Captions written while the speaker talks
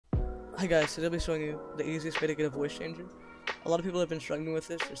Hi guys, today I'll be showing you the easiest way to get a voice changer. A lot of people have been struggling with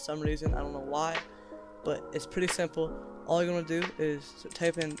this for some reason, I don't know why, but it's pretty simple. All you're going to do is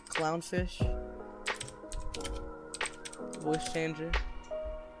type in clownfish, voice changer,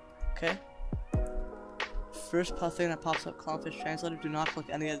 okay? First thing that pops up, clownfish translator. Do not click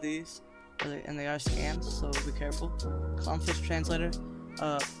any of these, and they are scams, so be careful. Clownfish translator.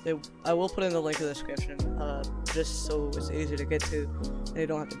 I will put in the link in the description, just so it's easier to get to, and you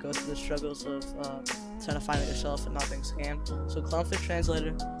don't have to go through the struggles of trying to find it yourself and not being scammed. So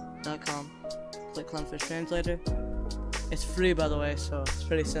clownfishtranslator.com. Click clownfish translator. It's free, by the way, so it's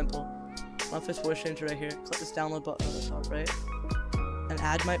pretty simple. Clownfish voice changer right here. Click this download button on the top right. An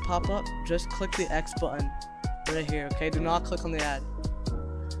ad might pop up. Just click the X button right here. Okay, do not click on the ad.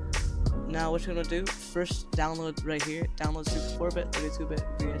 Now what you're gonna do, first download right here, download 64-bit, 32-bit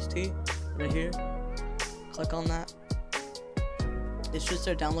VST, right here, click on that. It should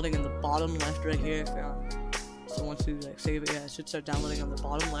start downloading in the bottom left right here, so once you save it, yeah, it should start downloading on the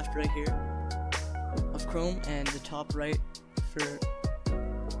bottom left right here of Chrome, and the top right for,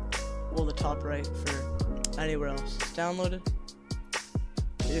 well, the top right for anywhere else. It's downloaded.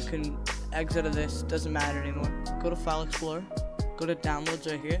 You can exit of this, doesn't matter anymore. Go to File Explorer, go to Downloads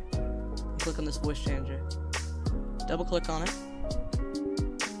right here, click on this voice changer. Double click on it.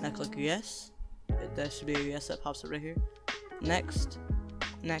 Now click yes. That should be a yes that pops up right here. Next.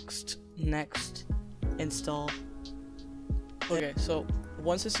 Install. Okay, so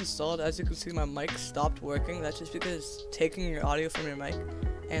once it's installed, as you can see, my mic stopped working. That's just because it's taking your audio from your mic,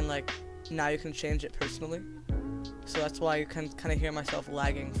 and now you can change it personally. So that's why you can kind of hear myself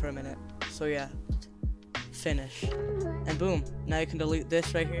lagging for a minute. So yeah, finish, and boom. Now you can delete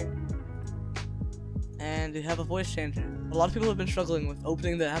this right here, and you have a voice changer. A lot of people have been struggling with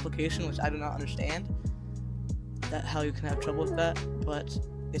opening the application, which I do not understand how you can have trouble with that, but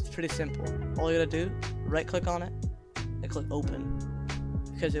it's pretty simple. All you gotta do, right click on it and click open,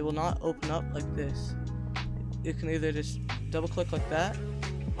 because it will not open up like this. You can either just double click like that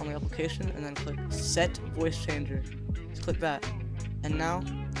on the application and then click set voice changer. Just click that, and now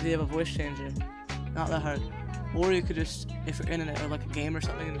you have a voice changer. Not that hard. Or you could just, if you're in a game or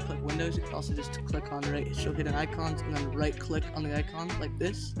something and you click Windows, you can also just click on show hidden icons, and then right click on the icon like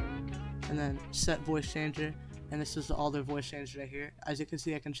this, and then set voice changer, and this is all their voice changers right here. As you can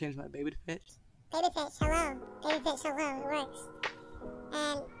see, I can change my baby pitch. Baby pitch, hello. Baby pitch, hello. It works.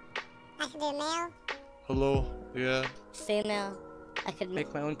 And I can do male. Hello, yeah. Female. I could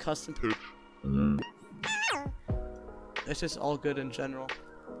make my own custom pitch. It's just all good in general.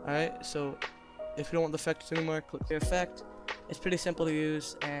 Alright, so if you don't want the effects anymore, click the effect. It's pretty simple to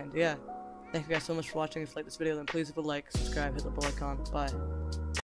use, and yeah. Thank you guys so much for watching. If you like this video, then please leave a like, subscribe, hit the bell icon. Bye.